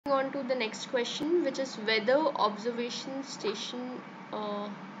on to the next question, which is weather observation station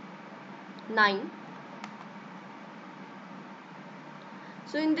 9.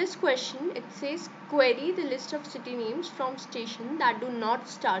 So in this question it says query the list of city names from station that do not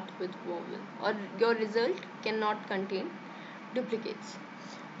start with vowel, or your result cannot contain duplicates.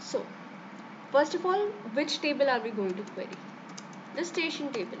 So first of all, which table are we going to query? The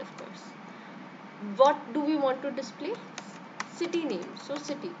station table, of course. What do we want to display? City name, so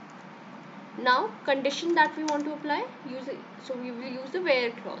city. Now condition that we want to apply, so we will use the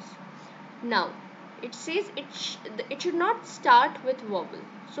where clause. Now it says it should not start with vowel.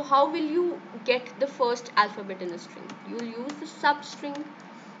 So how will you get the first alphabet in a string? You will use the substring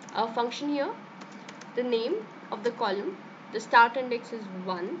function here. The name of the column, the start index is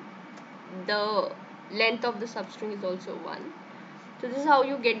 1, the length of the substring is also 1. So this is how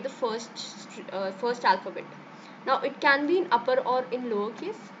you get the first alphabet. Now it can be in upper or in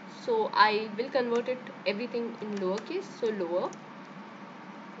lowercase, so I will convert it everything in lowercase, so lower.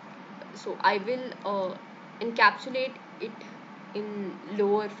 So I will encapsulate it in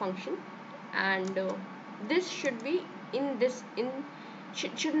lower function, and this should be in this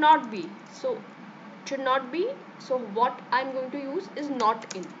should not be, so what I'm going to use is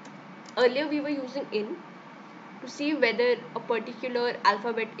not in. Earlier we were using in to see whether a particular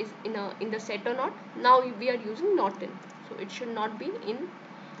alphabet is in the set or not. Now we are using not in, so it should not be in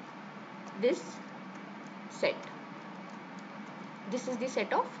this set. This is the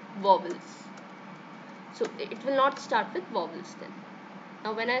set of vowels, so it will not start with vowels then.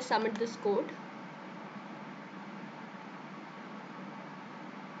 Now when I submit this code,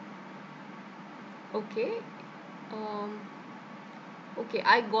 okay,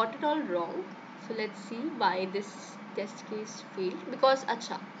 I got it all wrong. So let's see why this test case failed. Because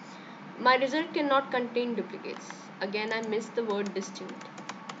my result cannot contain duplicates. Again I missed the word distinct.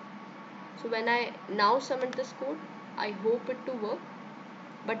 So when I now submit this code, I hope it to work,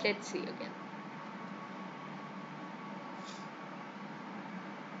 but let's see again.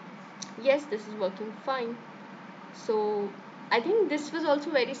 Yes, this is working fine. So I think this was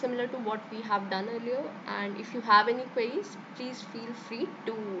also very similar to what we have done earlier, and if you have any queries, please feel free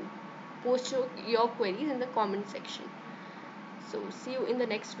to post your queries in the comment section. So see you in the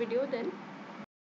next video then.